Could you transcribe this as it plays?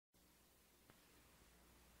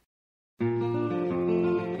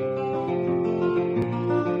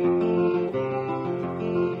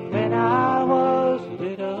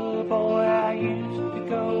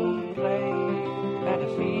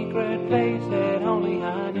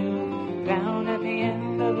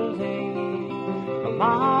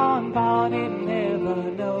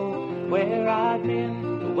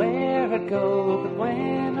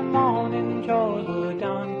chores were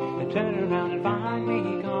done, then turn around and find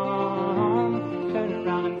me gone. Turn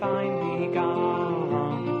around and find me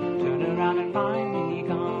gone. Turn around and find me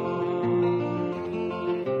gone.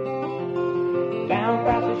 Down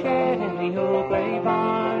past the shed in the old gray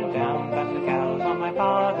barn, down past the cows on my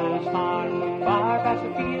father's farm, far past the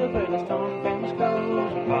field where the stone fence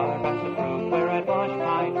goes, far past the brook where I'd wash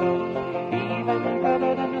my clothes, even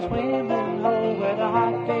further than the swimming hole where the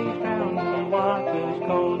hot days drown and the water's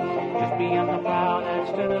cold, just beyond the plow that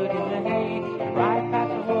stood in the hay, and right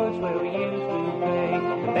past the woods where we used to play.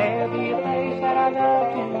 And there'll be a place that I love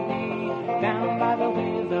to be, down by the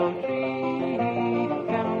willow tree,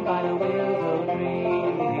 down by the willow tree,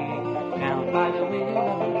 down by the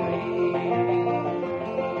willow tree.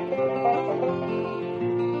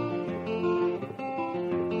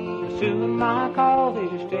 Soon my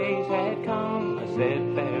college days had come, I said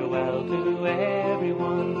farewell to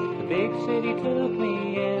everyone. The big city took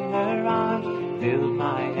me in her arms, filled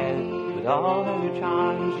my head with all her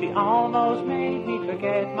charms. She almost made me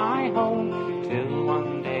forget my home, till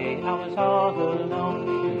one day I was all alone.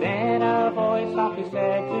 And then a voice softly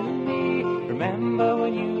said to me, remember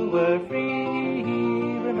when you were free,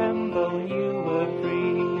 remember when you were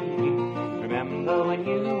free, remember when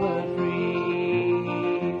you were free.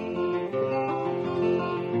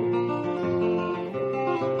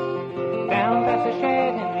 Down past the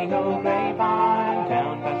shed in the old gray barn,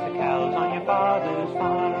 down past the cows on your father's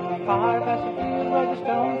farm, far past the field where the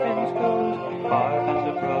stone fence goes, far past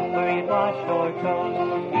the brook where you'd wash your clothes,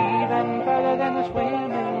 even further than the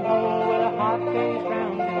swimming hole where the hot days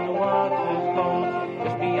drowned in the water's cold,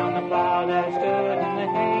 just beyond the plow that stood in the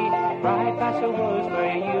hay, right past the woods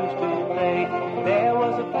where you used to play. There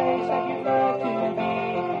was a place that you'd love to be,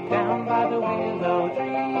 down by the willow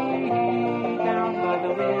tree, down by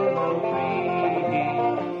the willow tree,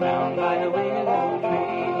 down by the willow tree.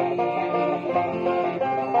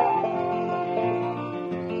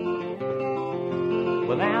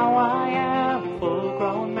 Well, now I am a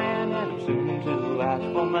full-grown man, and I'm soon to ask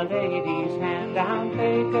for my lady's hand. I'll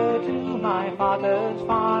take her to my father's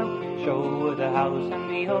farm, show her the house and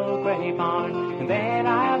the old gray barn, and then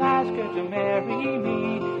I'll ask her to marry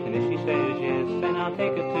me. And if she says yes, then I'll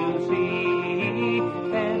take her to sea.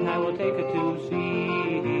 Then I will take her to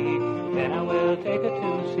sea. Then I will take her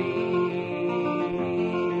to sea.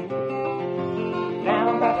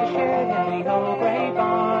 Down past the shed in the old gray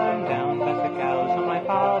barn, down past the cows on my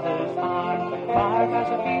father's farm, far past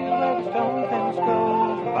the field where the stone fence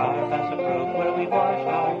goes, far past the brook where we wash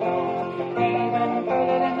our clothes, even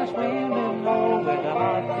further than the swimming hole where the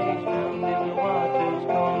hot days drowned in the water's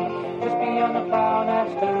cold, just beyond the plow that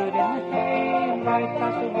stood in the hay, and right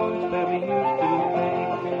past the woods where we used to play.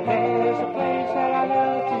 There's a place that I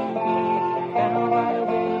love to be, down by the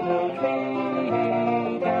willow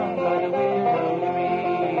tree, down by the willow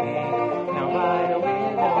tree, down by the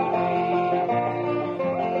willow tree.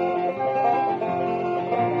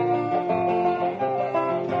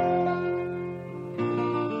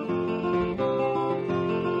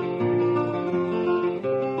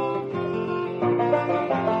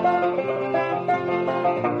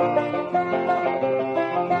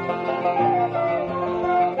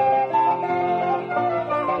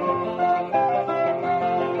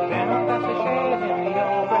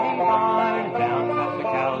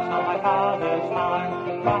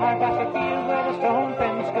 Far past the field where the stone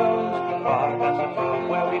fence goes, far past the brook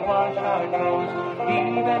where we wash our clothes,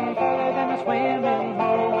 even further than the swimming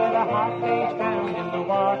hole where the hot days drowned in the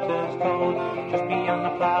water's cold, just beyond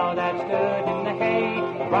the plow that stood in the hay,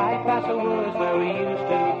 right past the woods where we used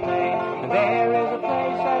to play. And there is a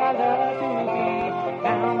place